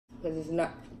because it's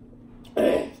not.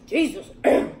 Jesus.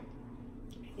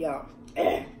 Y'all.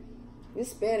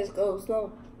 This Spanish goes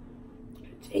slow.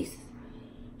 Jesus.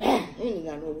 Ain't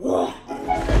got no water.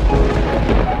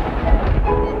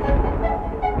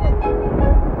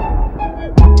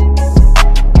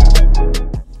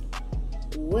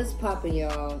 What's poppin',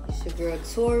 y'all? It's your girl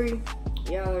Tori.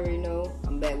 Y'all already know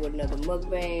I'm back with another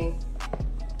mukbang.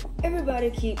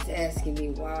 Everybody keeps asking me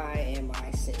why am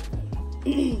I single.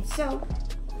 So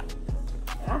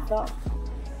I thought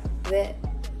that,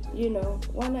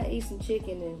 why not eat some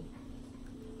chicken and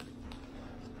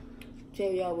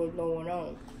tell y'all what's going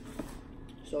on.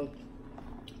 So,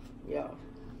 y'all,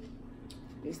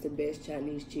 it's the best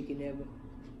Chinese chicken ever.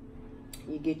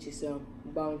 You get you some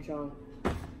bonchon.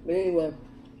 But anyway,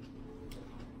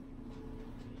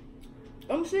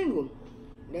 I'm single.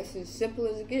 That's as simple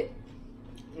as it gets,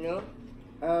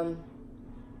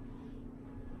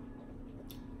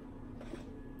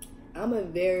 I'm a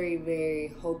very, very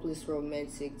hopeless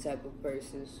romantic type of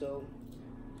person, so,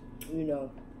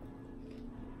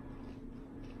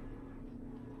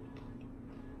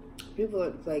 people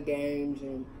like to play games,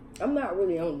 and I'm not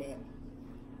really on that.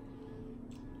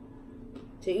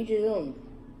 To each his own.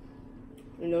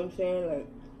 You know what I'm saying? Like,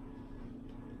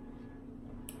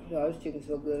 this chicken's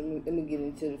so good. Let me get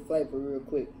into the flavor real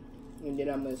quick, and then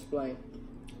I'm gonna explain.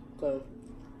 Cause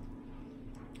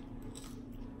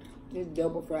this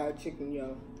double fried chicken,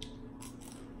 y'all,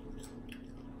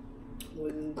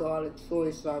 with this garlic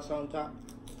soy sauce on top.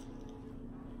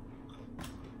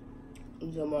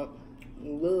 I'm talking about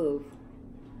love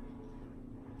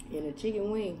and a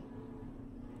chicken wing.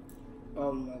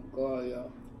 Oh my God,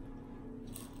 y'all.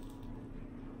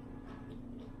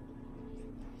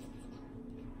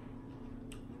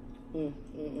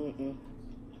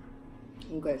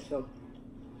 Okay, so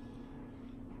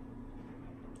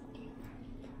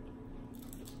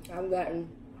I've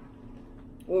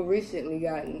recently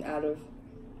gotten out of,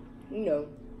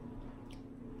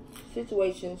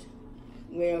 situations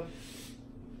where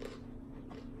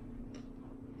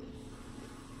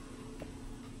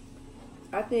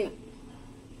I think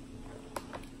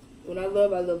when I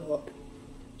love hard.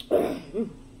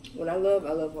 When I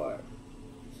love hard.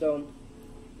 So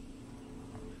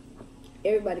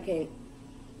everybody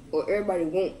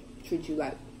won't treat you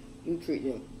like you treat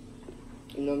them.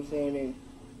 You know what I'm saying? And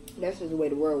that's just the way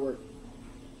the world works.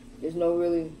 There's no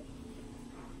really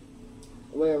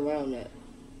way around that.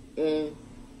 And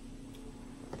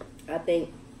I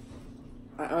think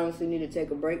I honestly need to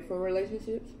take a break from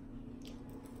relationships,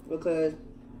 because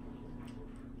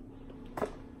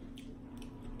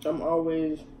I'm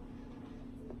always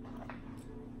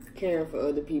caring for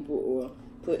other people or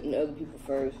putting other people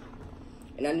first.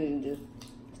 And I need to just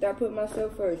start putting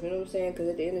myself first, you know what I'm saying? Because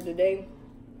at the end of the day,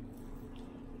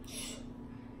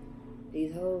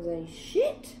 these hoes ain't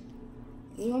shit.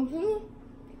 You know what I'm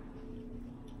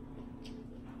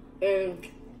saying? And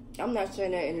I'm not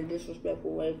saying that in a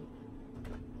disrespectful way.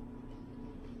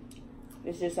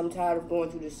 It's just I'm tired of going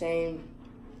through the same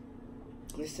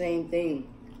thing,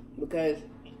 because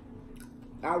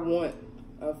I want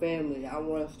a family. I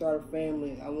want to start a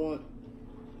family. I want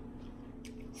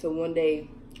to one day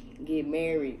get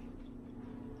married.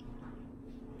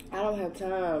 I don't have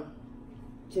time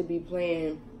to be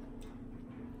playing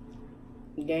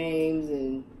games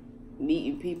and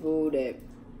meeting people that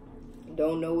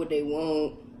don't know what they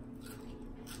want.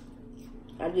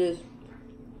 I don't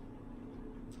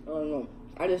know.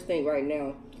 I just think right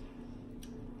now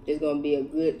it's going to be a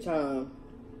good time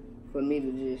for me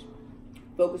to just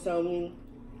focus on me,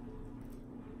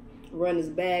 run this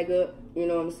bag up, you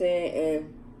know what I'm saying,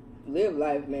 and live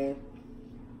life, man.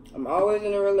 I'm always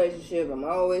in a relationship. I'm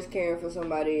always caring for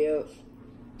somebody else.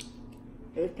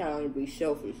 It's time to be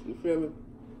selfish, you feel me?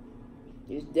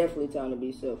 It's definitely time to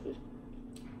be selfish.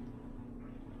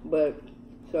 But,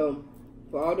 so,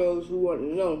 for all those who want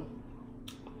to know,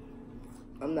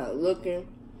 I'm not looking.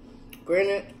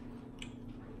 Granted,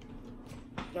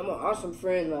 I'm an awesome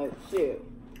friend, like, shit.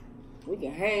 We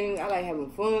can hang. I like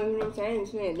having fun, you know what I'm saying? I ain't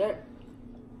saying that.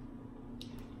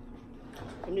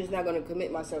 I'm just not going to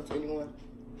commit myself to anyone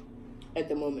at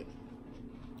the moment.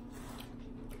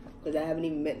 Because I haven't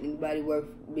even met anybody worth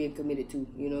being committed to,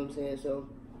 you know what I'm saying? So,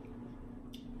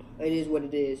 it is what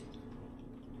it is.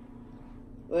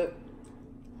 But,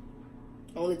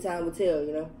 only time will tell,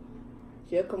 you know?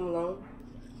 She'll come along.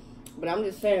 But I'm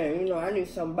just saying, I need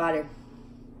somebody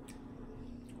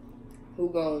who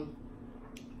gonna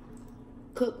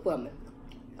cook for me.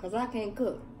 Because I can't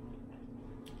cook.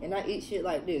 And I eat shit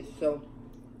like this, so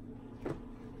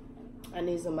I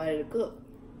need somebody to cook.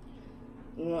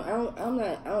 I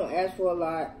don't ask for a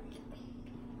lot.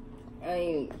 I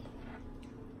ain't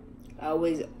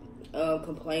always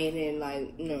complaining.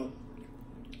 Like, no.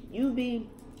 You be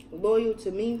loyal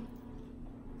to me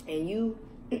and you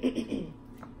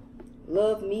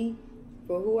love me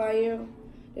for who I am,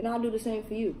 then I'll do the same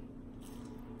for you.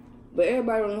 But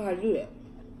everybody don't know how to do that.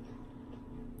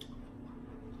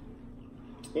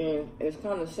 And it's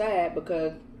kind of sad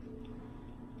because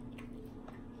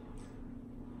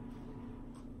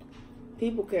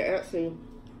people can actually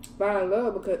find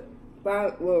love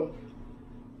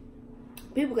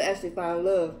people can actually find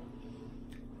love,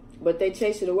 but they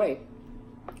chase it away.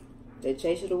 They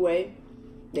chase it away.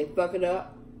 They fuck it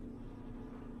up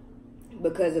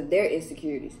because of their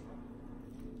insecurities.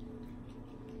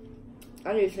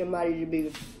 I need somebody to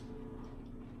be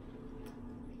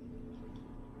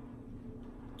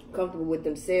comfortable with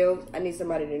themselves. I need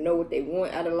somebody to know what they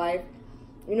want out of life.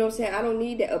 You know what I'm saying? I don't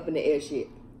need that up in the air shit.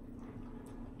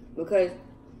 Because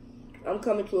I'm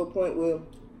coming to a point where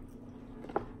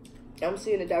I'm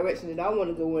seeing the direction that I want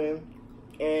to go in,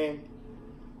 and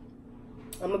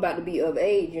I'm about to be of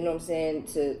age, you know what I'm saying,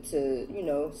 to you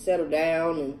know, settle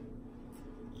down and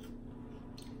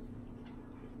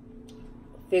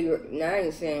figure. Now, I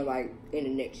ain't saying like in the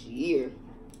next year,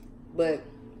 but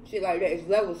shit like that, it's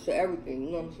levels to everything,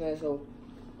 you know what I'm saying? So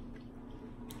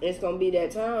it's gonna be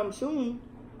that time soon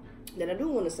that I do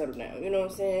want to settle down, you know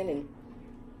what I'm saying, and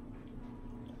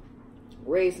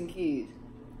raise some kids.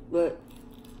 But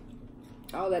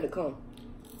I'll let it come.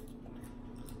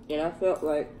 And I felt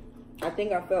like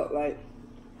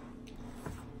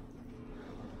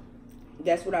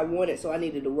that's what I wanted, so I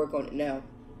needed to work on it now.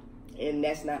 And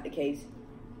that's not the case.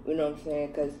 You know what I'm saying?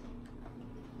 Because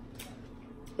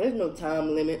there's no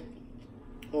time limit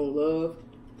on love.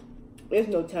 There's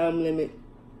no time limit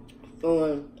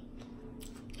on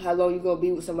how long you're going to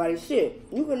be with somebody. Shit,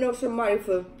 you can know somebody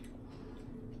for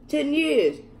 10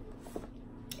 years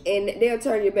and they'll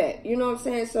turn your back. You know what I'm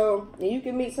saying? So, and you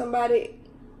can meet somebody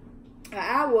an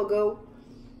hour ago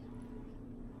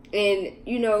and,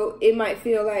 you know, it might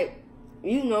feel like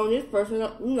you know this person,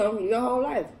 you know, your whole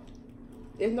life.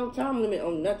 There's no time limit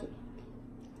on nothing.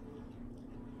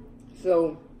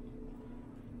 So,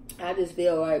 I just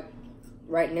feel like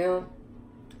right now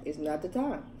is not the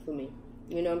time for me.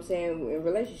 You know what I'm saying? In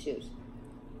relationships.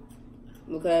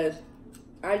 Because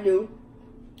I do.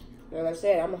 Like I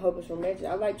said, I'm a hopeless romantic.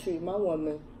 I like treating my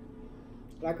woman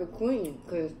like a queen.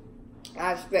 Because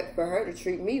I expect for her to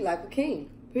treat me like a king.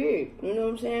 Period. You know what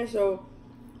I'm saying? So,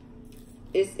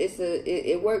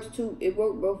 it works too. It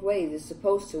works both ways. It's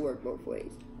supposed to work both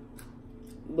ways.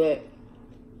 But,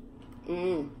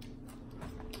 I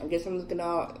guess I'm looking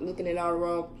in all the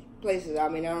wrong places. I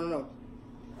mean, I don't know.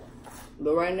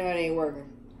 But right now it ain't working.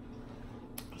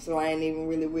 So I ain't even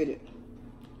really with it.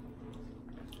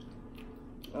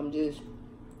 I'm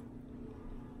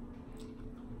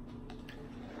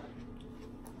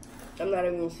not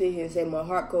even gonna sit here and say my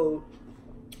heart code.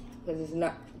 Because it's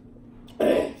not.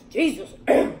 Jesus.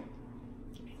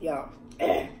 Y'all.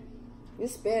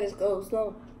 This Spanish goes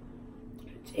slow.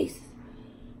 Jesus.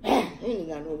 I ain't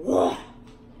got no water.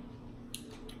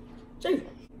 Jesus.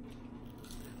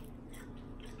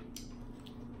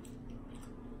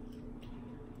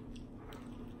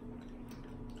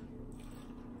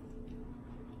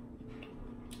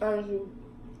 Honestly,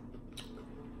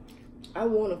 I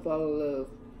want to fall in love.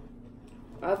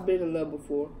 I've been in love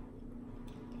before.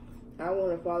 I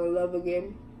want to fall in love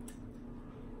again.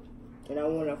 And I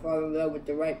want to fall in love with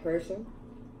the right person.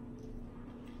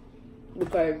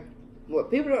 Because what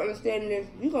people don't understand is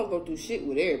you're going to go through shit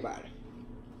with everybody.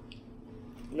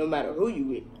 No matter who you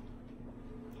with.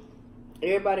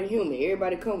 Everybody human.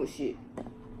 Everybody come with shit.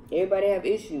 Everybody have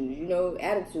issues, you know,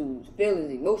 attitudes,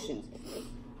 feelings, emotions.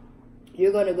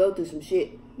 You're going to go through some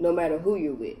shit no matter who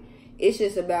you're with. It's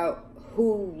just about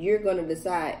who you're going to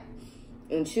decide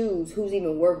and choose who's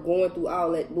even worth going through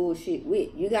all that bullshit with.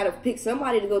 You got to pick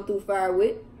somebody to go through fire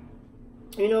with.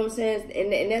 You know what I'm saying?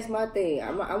 And that's my thing.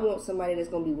 I want somebody that's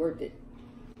going to be worth it.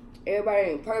 Everybody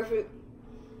ain't perfect.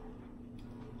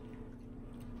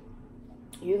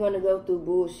 You're going to go through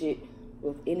bullshit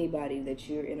with anybody that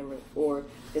you're in or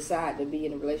decide to be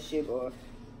in a relationship or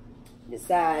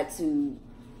decide to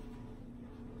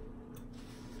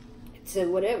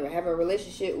whatever, have a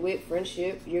relationship with,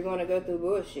 friendship. You're going to go through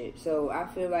bullshit. So I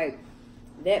feel like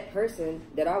that person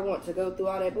that I want to go through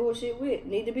all that bullshit with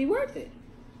need to be worth it.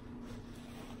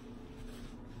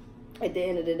 At the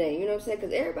end of the day, you know what I'm saying?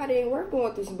 Because everybody ain't worth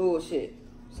going through some bullshit.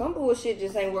 Some bullshit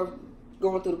just ain't worth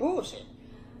going through the bullshit.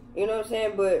 You know what I'm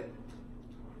saying? But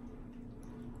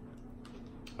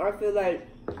I feel like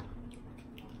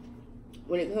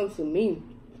when it comes to me,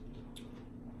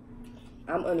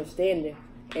 I'm understanding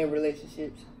in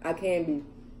relationships. I can be.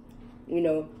 You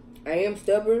know, I am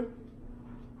stubborn.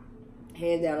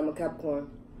 Hands down, I'm a Capricorn.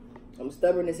 I'm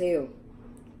stubborn as hell.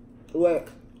 But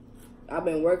I've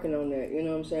been working on that, you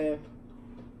know what I'm saying?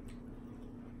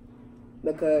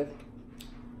 Because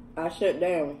I shut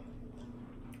down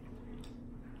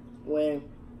when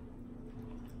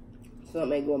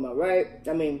something ain't going my right.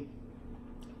 I mean,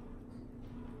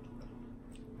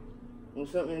 when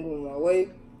something ain't going my way.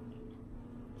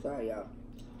 Sorry, y'all.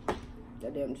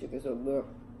 That damn chicken's so good.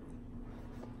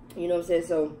 You know what I'm saying?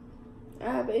 So, I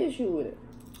have an issue with it.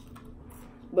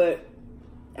 But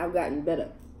I've gotten better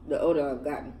the older I've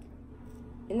gotten.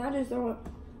 And I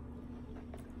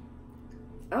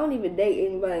don't even date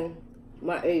anybody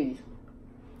my age.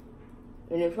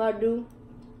 And if I do,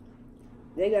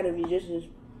 they gotta be just as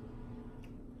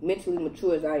mentally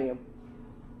mature as I am.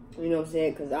 You know what I'm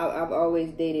saying? Because I've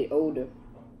always dated older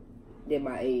than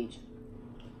my age.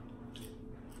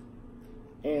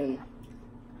 And,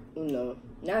 you know,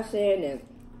 not saying that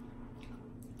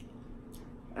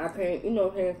I can't, you know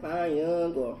what I'm saying, find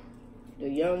young or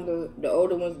the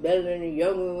older one's better than the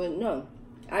younger one. No.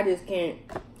 I just can't.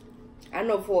 I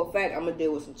know for a fact I'm going to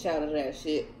deal with some childish ass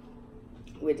shit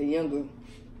with the younger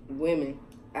women.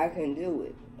 I can't deal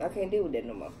with. I can't deal with that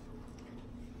no more.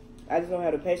 I just don't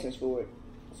have the patience for it.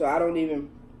 So I don't even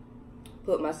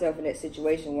put myself in that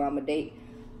situation where I'm going to date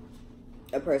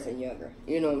a person younger.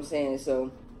 You know what I'm saying?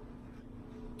 So,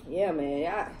 yeah,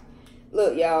 man.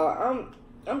 Look, y'all,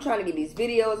 I'm trying to get these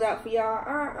videos out for y'all.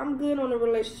 I'm good on the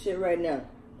relationship right now.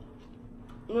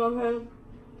 You know what I'm saying?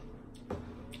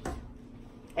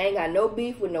 I ain't got no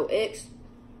beef with no ex.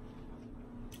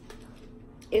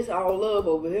 It's all love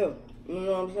over here. You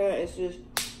know what I'm saying? It's just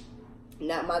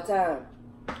not my time.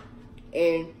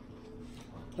 And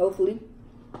hopefully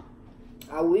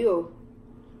I will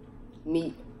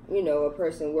meet, you know, a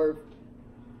person worth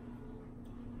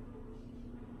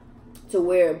to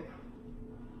where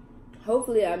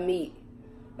hopefully I meet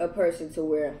a person to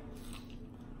where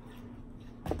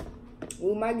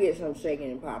we might get some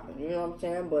shaking and popping, you know what I'm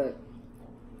saying? But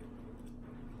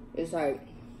it's like,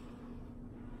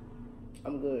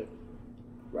 I'm good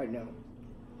right now.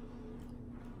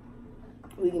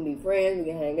 We can be friends,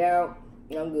 we can hang out,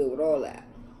 and I'm good with all that.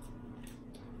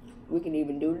 We can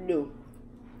even do the do.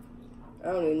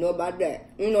 I don't even know about that,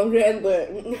 you know what I'm saying?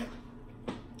 But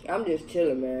I'm just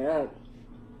chilling, man.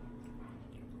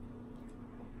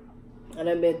 I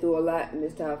done been through a lot, and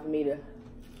it's time for me to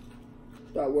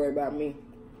start worrying about me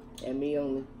and me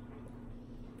only.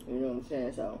 You know what I'm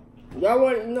saying? So, y'all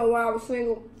want to know why I was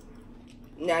single?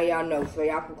 Now y'all know, so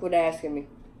y'all can quit asking me.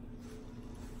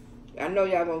 I know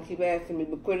y'all gonna keep asking me,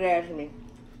 but quit asking me.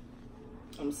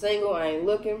 I'm single, I ain't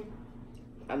looking.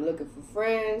 I'm looking for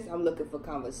friends. I'm looking for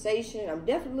conversation. I'm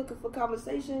definitely looking for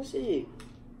conversation. Shit.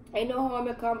 Ain't no harm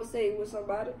in conversating with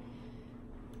somebody.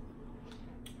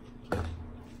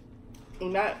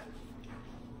 And I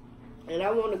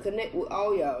want to connect with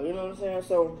all y'all, you know what I'm saying?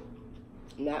 So,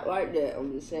 not like that.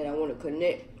 I'm just saying I want to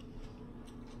connect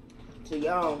to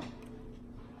y'all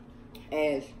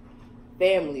as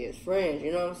family, as friends,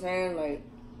 you know what I'm saying? Like,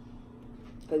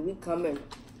 because we coming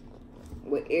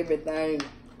with everything,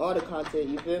 all the content,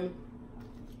 you feel me?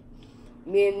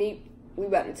 Me and Neep, we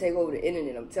about to take over the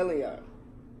internet, I'm telling y'all.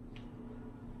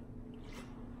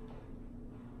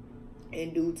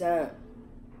 In due time.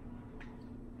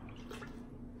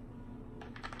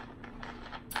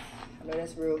 I know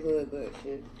that's real hood, but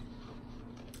shit.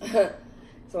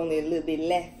 It's only a little bit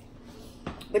left.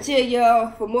 But yeah,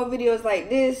 y'all, for more videos like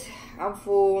this, I'm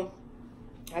full.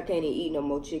 I can't even eat no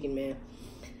more chicken, man.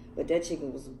 But that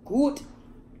chicken was good.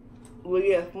 Well,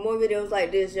 yeah, for more videos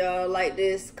like this, y'all, like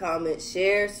this, comment,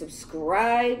 share,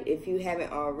 subscribe if you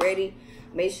haven't already.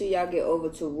 Make sure y'all get over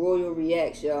to Royal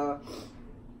Reacts, y'all.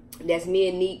 That's me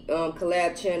and Neek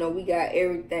collab channel. We got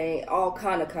everything, all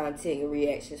kind of content and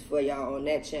reactions for y'all on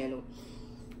that channel.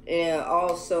 And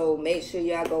also, make sure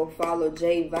y'all go follow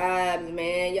J Vibes,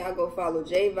 man. Y'all go follow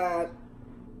J Vibes.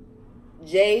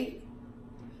 J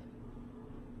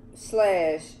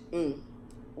space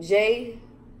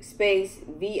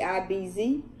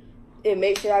VIBZ. And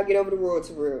make sure y'all get over to Royal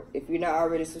to Real if you're not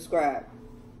already subscribed.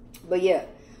 But yeah,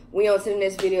 we on to the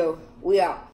next video. We out.